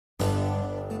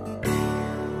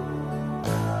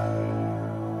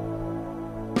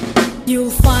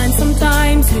You'll find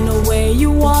sometimes you know where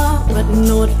you are, but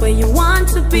not where you want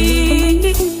to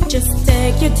be. Just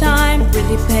take your time,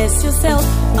 really pace yourself,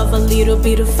 have a little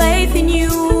bit of faith in you.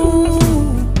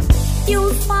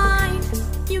 You'll find,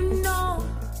 you know,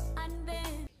 and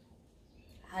then...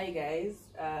 Hi guys,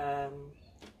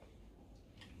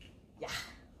 yeah.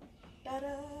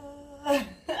 Ta-da!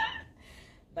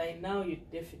 By now you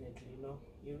definitely know,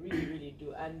 you really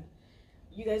do, and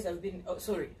you guys have been,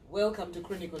 welcome to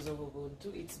Chronicles of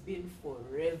Obuntu. It's been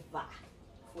forever.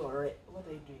 What are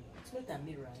you doing? It's not a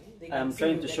mirror, eh? I'm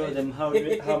trying to show them how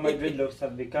my dreadlocks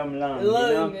have become long, you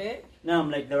know? Eh? Now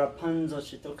I'm like the Rapunzel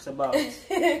she talks about.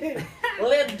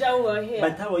 Let down our hair.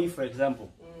 But how are you, for example?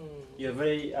 You're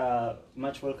very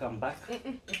much welcome back.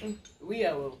 We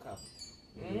are welcome.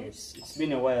 Yes, it's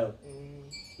been a while.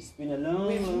 It's been a long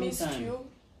time. We've missed you.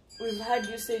 We've heard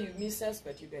you say you miss us,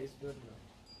 but you guys don't know.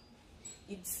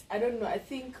 I don't know, I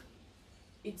think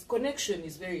its connection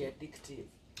is very addictive.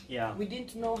 Yeah. We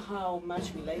didn't know how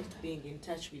much we liked being in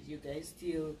touch with you guys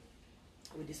till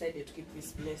we decided to keep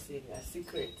this blessing a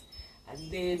secret.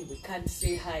 And then we can't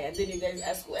say hi. And then you guys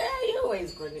ask, where are you? Where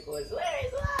is Chronicles? Where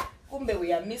is that? Kumbe,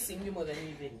 we are missing you more than you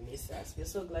even miss us. We're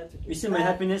so glad to do You see, my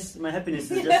happiness is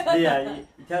just there.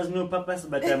 It has no purpose,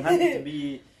 but I'm happy to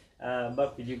be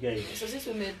back with you guys. So since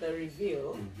we made the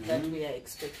reveal that we are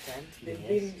expectant, there have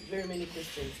been very many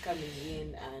questions coming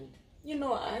in, and you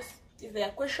know us, if there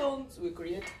are questions, we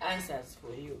create answers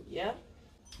for you, yeah?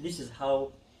 This is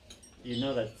how you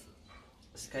know that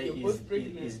Sky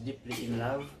is deeply in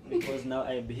love, because now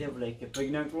I behave like a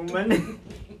pregnant woman.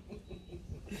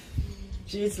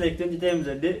 She eats like 20 times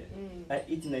a day. I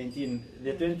eat 19.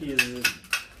 The 20 is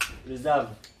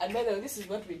reserved. And by the way, this is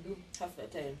what we do half the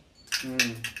time.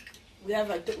 We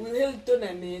held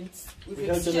tournaments, we've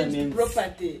exchanged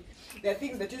property. There are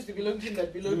things that used to belong to him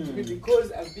that belong to me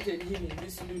because I've beaten him in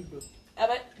this Ludo.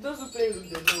 But those who play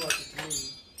Ludo know what it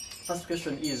means. First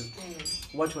question is,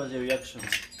 what was your reaction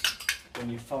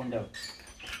when you found out?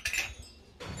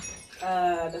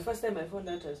 The first time I found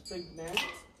out I was pregnant,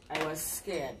 I was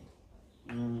scared.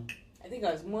 I think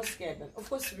I was more scared than, of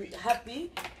course,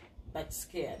 happy, but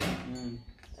scared.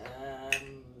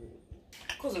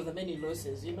 Because of the many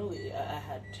losses, you know, I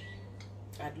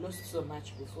had lost so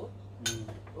much before,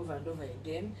 over and over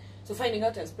again. So finding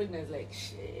out I was pregnant was like,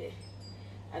 shit,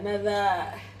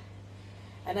 another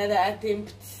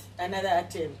attempt.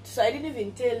 So I didn't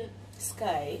even tell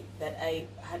Sky that I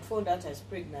had found out I was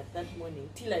pregnant that morning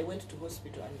till I went to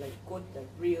hospital and like got the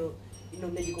real, you know,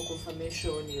 medical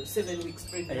confirmation. You're 7 weeks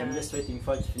pregnant. I am just waiting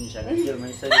for it to finish and I tell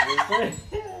myself.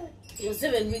 You're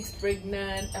 7 weeks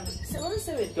pregnant. What was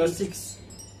 7? It was 6.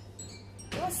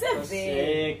 It was 7.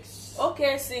 6.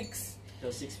 Okay, 6. It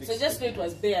was 6 weeks. So just know it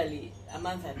was barely a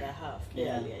month and a half,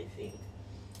 barely, I think.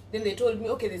 Then they told me,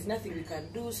 okay, there's nothing we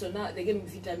can do. So now they gave me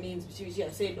vitamins, which I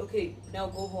said, okay, now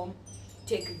go home,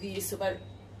 take this. So, but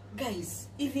guys,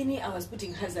 even I was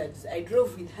putting hazards. I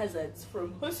drove with hazards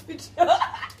from hospital.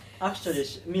 Actually,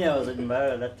 I was in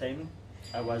Mbara that time.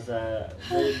 I was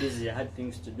very busy. I had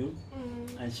things to do,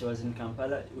 and she was in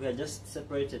Kampala. We had just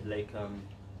separated like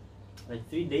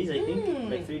 3 days, I think.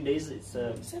 Like 3 days. It's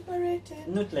separated.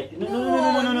 Not like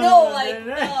no, like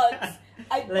not.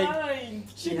 I like,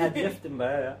 she had left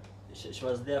Mbara. She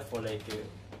was there for like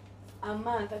a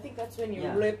month. I think that's when you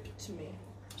raped me.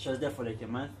 She was there for like a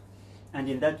month. And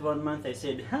in that 1 month, I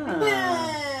said, you have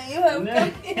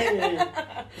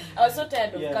I was so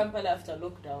tired of Kampala after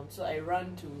lockdown, so I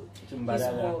ran to his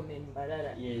home in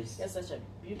Mbarara. Yes. It's such a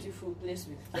beautiful place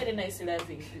with very nice,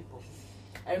 loving people.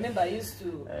 I remember I used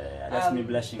to, that's me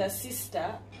blushing. The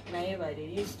sister, Naeva, they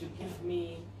used to give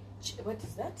me, what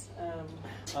is that?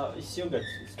 It's yogurt.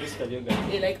 It's basically yogurt.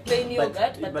 Yeah, like plain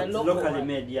yogurt, but the local locally one,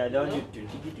 made, yeah, the one you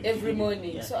every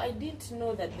morning. Yeah. So I didn't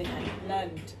know that they had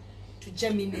planned to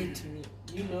germinate me,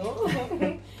 you know.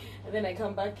 And then I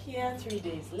come back here 3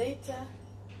 days later.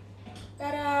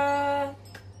 Ta-da!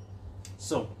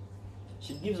 So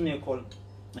she gives me a call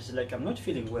and she's like, I'm not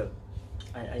feeling well.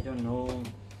 I don't know.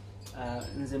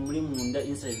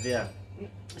 Inside there.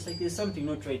 It's like there's something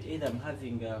not right. Either I'm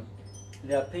having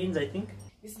there are pains, I think.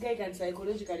 This guy can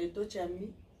psychologically torture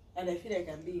me and I feel like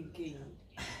I'm being killed.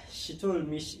 She told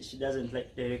me she doesn't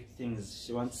like direct things.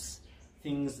 She wants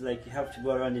things like you have to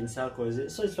go around in circles.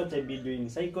 So it's what I've been doing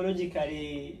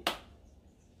psychologically.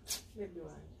 Maybe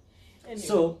one. Anyway.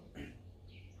 So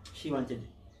she wanted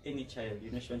any child,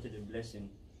 you know, she wanted a blessing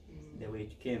the way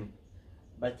it came.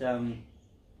 But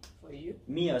for you?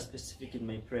 Me, I was specific in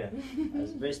my prayer. I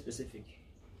was very specific.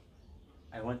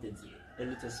 I wanted a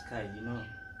little Sky, you know.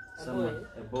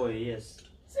 A boy, yes.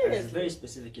 I was Seriously? very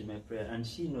specific in my prayer, and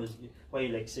she knows why you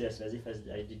like seriously, as if I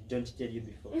don't tell you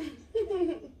before.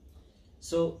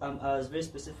 So I was very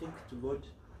specific to God,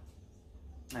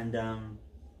 and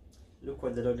look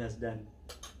what the Lord has done.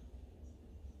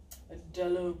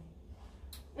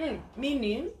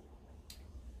 Meaning,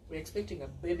 we're expecting a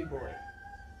baby boy.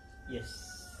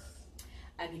 Yes.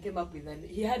 And he came up with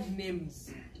he had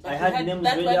names. I had names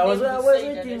that ready. one I was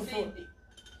name he said, and waiting I for. said,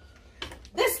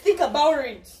 let's think about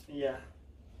it. Yeah.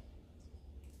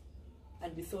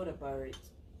 And we thought about it.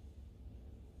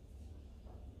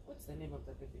 What's the name of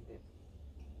the baby babe?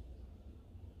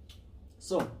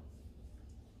 So,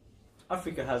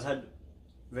 Africa has had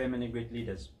very many great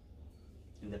leaders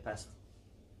in the past.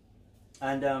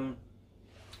 And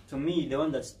to me, the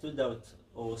one that stood out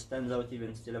or stands out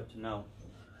even still up to now,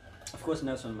 of course,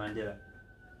 Nelson Mandela.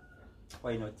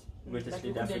 Why not? Greatest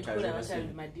leader Africa has ever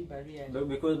seen. Madiba, really.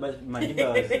 Because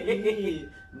Madiba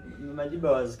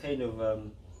was kind of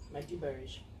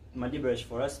Madibarish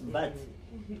for us, but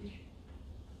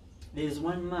there is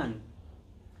one man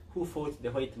who fought the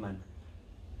white man,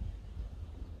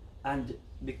 and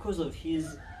because of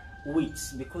his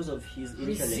wits, because of his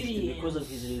intellect, because of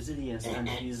his resilience and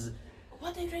his...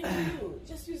 What are you trying to do?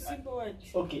 Just use simple words.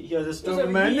 Okay, he was a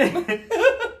strong man.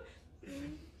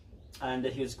 And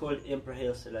he was called Emperor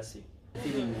Haile Selassie.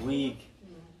 Feeling weak.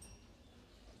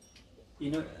 You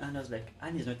know, and I was like,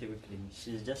 Annie's not a weakling.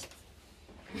 She's just...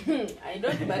 I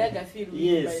don't Baraga feel weak,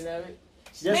 Yes. by the way.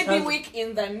 She just Maybe has... weak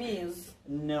in the knees.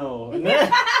 No.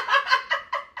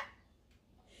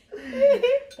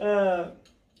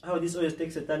 How this always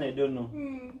takes a turn, I don't know.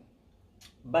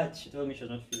 But she told me she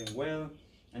was not feeling well.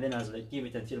 And then I was like, give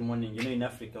it until morning. You know, in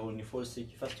Africa, when you fall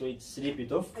sick, you first wait, sleep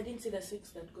it off. I didn't see the 6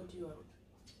 that got you out.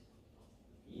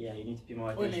 Yeah, you need to pay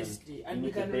more attention. Honestly. And you we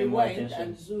need to can pay more rewind attention.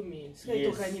 and zoom in.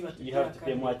 Yes, you have to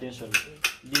pay more attention.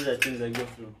 These are things I go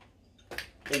through.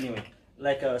 Anyway,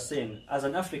 like I was saying, as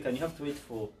an African, you have to wait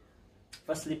for...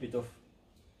 First sleep it off.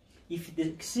 If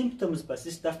the symptoms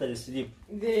persist after the sleep,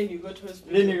 then you go to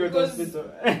hospital. then you go to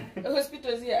hospital.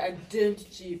 Hospitals here are damn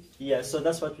cheap. Yeah, so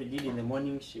that's what we did in the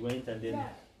morning. She went and then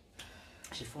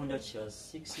she found out she was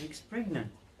 6 weeks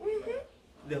pregnant.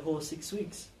 The whole 6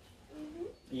 weeks.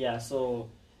 Yeah, so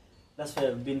that's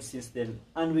where I've been since then.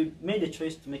 And we made a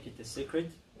choice to make it a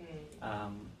secret.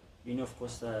 You know, of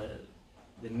course, the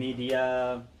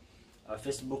media,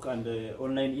 Facebook and the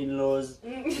online in-laws,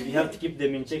 you have to keep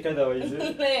them in check otherwise.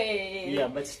 Yeah,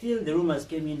 but still the rumors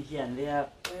came in here and there,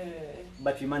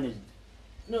 but we managed.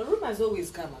 No, rumors always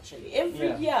come actually.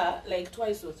 Every year, like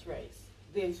twice or thrice.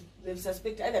 They've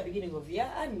suspected at the beginning of year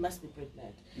and must be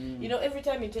pregnant. You know, every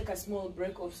time you take a small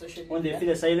break of social media, when they feel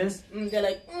the silence, they're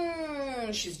like,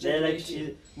 she's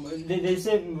germinating. They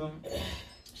say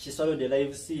she swallowed the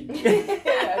live seed. And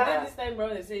then this time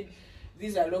around they said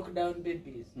these are lockdown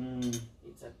babies.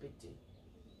 It's a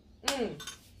pity.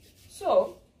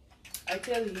 So I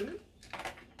tell him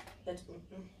that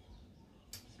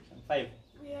 5.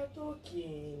 we are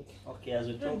talking. Okay, as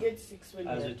we Don't talk. get 6 when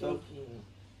As we we are talk. talking.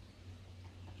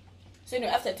 So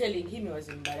anyway, after telling him he was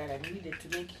in Barara and needed to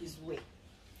make his way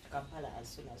to Kampala as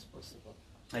soon as possible.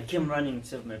 I came running to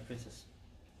save my princess,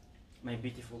 my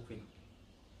beautiful queen.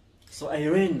 So I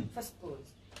ran. First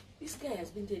pause. This guy has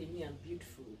been telling me I'm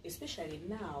beautiful, especially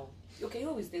now. Okay, he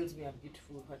always tells me I'm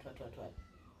beautiful, what.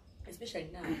 Especially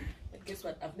now. But guess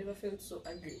what? I've never felt so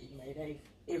angry in my life,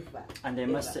 ever. And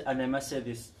I must say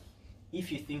this.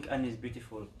 If you think Anne is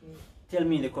beautiful, tell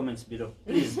me in the comments below.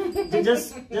 Please.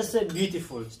 just say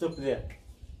beautiful. Stop there.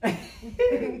 That's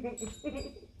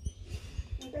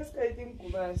why I think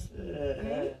Kubas.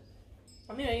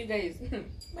 I mean, you guys,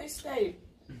 my style.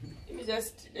 Let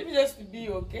me just be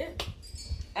okay.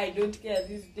 I don't care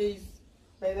these days.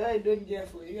 By the way, I don't care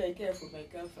for you. I care for my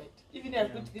comfort. Even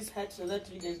if I put this hat so that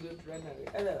you guys don't run away.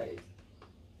 Otherwise,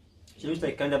 she looks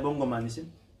like kind of bongo man, you see?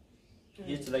 He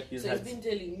used to like use so hats. he's been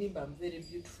telling me I'm very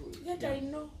beautiful. Yet I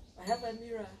know. I have a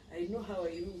mirror. I know how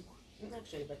I look.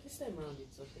 Actually, but this time around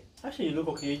it's okay. Actually, you look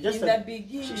okay. Just in the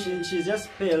beginning, she's just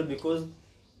pale because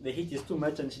the heat is too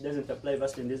much and she doesn't apply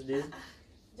Vaseline these days.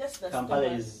 just the Kampala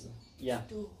stomach is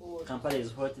too hot. Kampala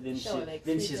is hot. Then Shower like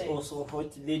then 3 she's times. also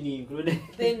hot. Then you include.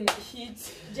 Then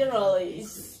heat. Generally,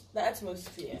 it's the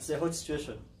atmosphere. It's a hot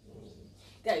situation.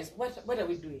 Guys, what are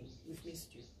we doing? We've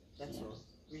missed you. That's all.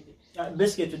 Really.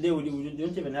 Basically, today we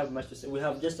don't even have much to say. We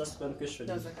have just asked one question.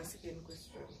 That was like a second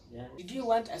question. Yeah. Did you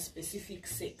want a specific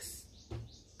sex?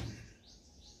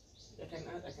 I can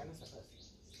answer first.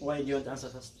 Why do you want to answer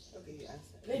first? Okay, you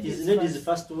answer. Ladies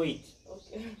first wait.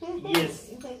 Okay. Yes.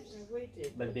 I've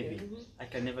waited. But baby, Okay. I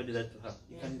can never do that to her.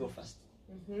 You can go first.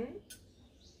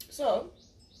 So,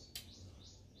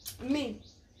 me,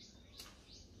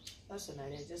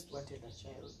 Personally, I just wanted a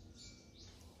child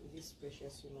with this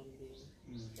precious human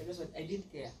being. I didn't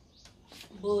care.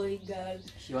 Boy, girl.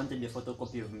 She wanted a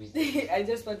photocopy of me. I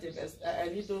just wanted a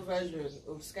little version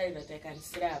of Sky that I can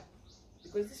strap.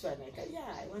 Because this one,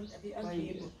 I want to be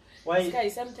unable. Why? Sky,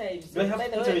 sometimes. Do I have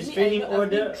to put a restraining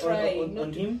order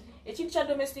on him? A child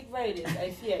domestic violence,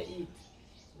 I fear it.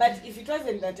 But if it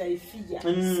wasn't that I fear,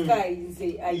 Sky,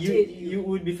 I tell you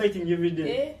would be fighting every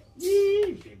day.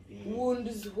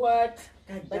 Wounds, what?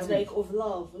 God but like of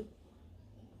love.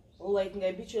 Or like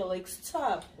I beat you, like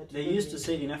stop. But they used to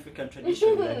say in African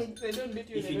tradition that they don't beat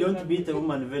you, if you don't beat a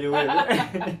woman very well,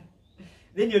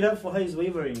 then your love for her is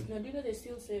wavering. No, do you know they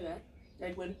still say that?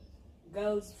 Like when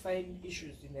girls find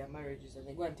issues in their marriages and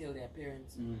they go and tell their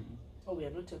parents, oh, we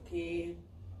are not okay,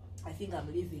 I think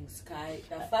I'm leaving Sky.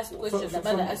 The first question the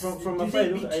mother asks is, from afar,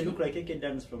 I look like Eke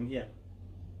Dance from here.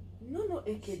 No,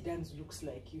 Eke Dance looks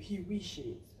like you. He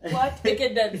wishes. What?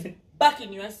 Eke Dance, back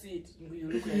in your seat. You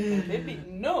look like a baby.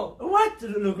 No. What?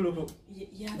 Look.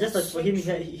 Yeah, just as for him,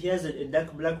 he has a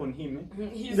dark black on him.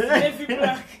 He's navy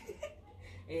black.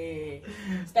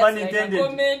 Pun like intended. A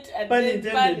comment and Pun then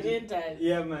intended. pun enters.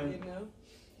 Yeah, man. You know?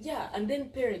 Yeah, and then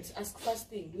parents ask first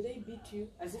thing, do they beat you?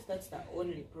 As if that's the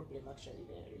only problem actually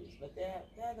there is. But there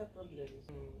are other problems.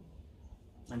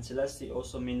 And Selassie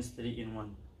also means 3 in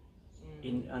 1.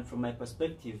 And from my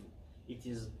perspective, it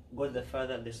is God the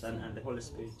Father, the Son, and the Holy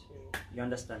Spirit. You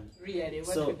understand? Really,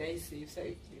 what would I say?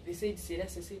 They said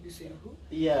Selassie, I said you say who?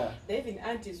 Yeah. There are even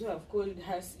aunties who have called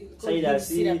her serious. By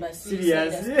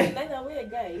the way,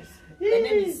 guys, the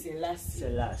name is Selassie.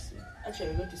 Selassie. Actually,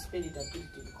 I'm going to spell it and put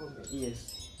it in the comments.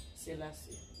 Yes.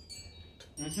 Selassie.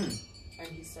 And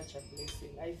he's such a blessing.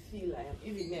 I feel I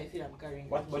feel I'm carrying.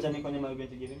 What botanical name are you going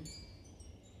to give him?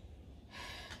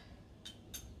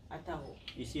 Ataho.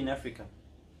 You see, in Africa,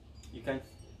 you can't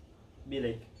be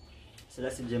like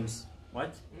Selassie James.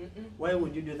 What? Why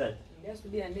would you do that? There has to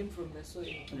be a name from the soil.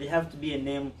 They have to be a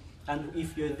name, and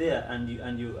if you're there and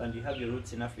you have your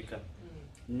roots in Africa,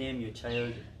 name your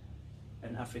child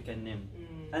an African name,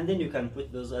 and then you can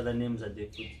put those other names that they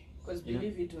put. Because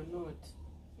believe it or not,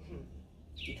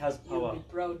 it has power. You'll be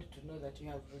proud to know that you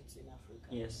have roots in Africa.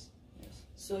 Yes.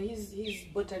 So his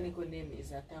botanical name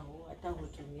is Ataho. Ataho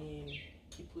to mean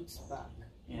he puts back,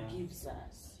 he gives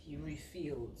us, he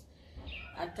refills.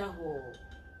 Ataho,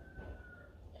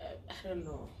 I don't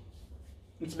know.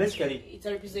 It's basically, it's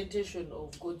a representation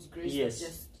of God's grace yes, that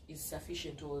just is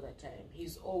sufficient all the time.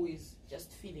 He's always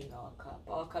just filling our cup.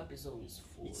 Our cup is always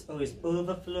full. It's always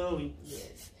overflowing.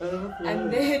 Yes. Overflowing.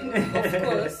 And then, of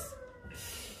course,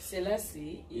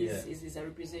 Selassie is a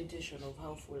representation of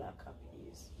how full our cup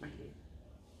is. Really.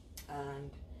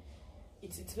 And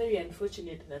it's very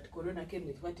unfortunate that Corona came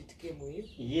with what it came with.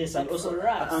 Yes, but and also for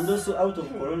us, out of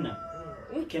Corona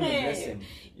came a blessing.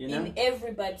 You know? In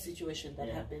every bad situation that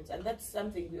happens, and that's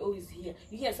something we always hear.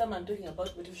 You hear someone talking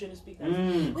about motivational speakers.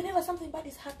 Whenever something bad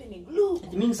is happening, look,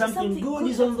 it means something good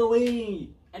is on the way.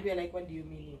 And we are like, what do you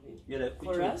mean? You're like,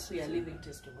 for us, we are living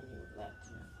testimony of that,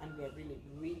 and we are really,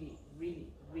 really, really,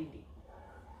 really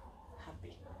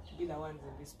happy to be the ones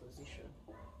in this position.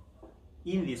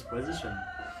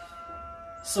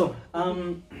 So,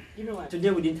 you know what?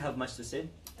 Today we didn't have much to say.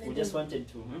 We just wanted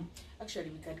to. Actually,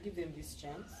 we can give them this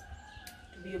chance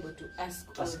to be able to ask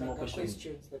all more the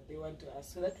questions that they want to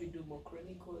ask, so that we do more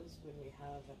chronicles when we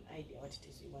have an idea what it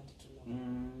is you wanted to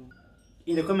know.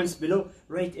 In the comments below,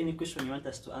 write any question you want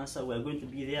us to answer. We're going to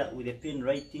be there with a pen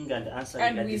writing and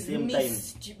answering at the same time.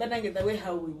 But the way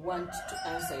how we want to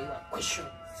answer your questions.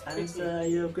 Answer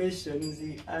your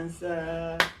questions.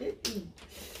 Answer.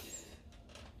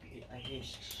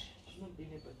 I've not been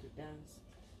able to dance.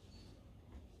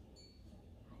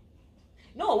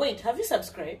 No, wait, have you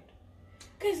subscribed?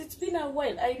 Guys, it's been a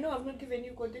while. I know I've not given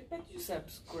you content, but you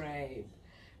subscribe.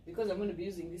 Because I'm going to be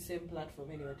using the same platform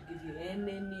anyway to give you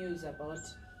any news about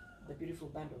the beautiful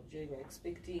band of joy we're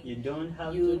expecting. You don't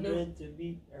have to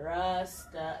be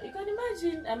Rasta. You can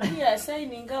imagine I'm here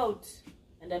signing out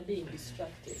and I'm being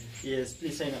distracted. Yes,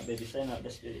 please sign up, baby. Sign up.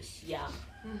 Let's do this. Yeah.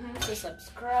 So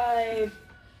subscribe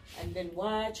and then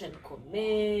watch and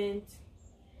comment.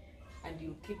 And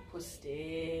you keep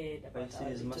posted about our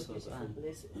little beautiful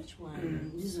blessing. Which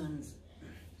one? These ones.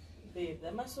 Babe,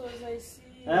 the muscles I see.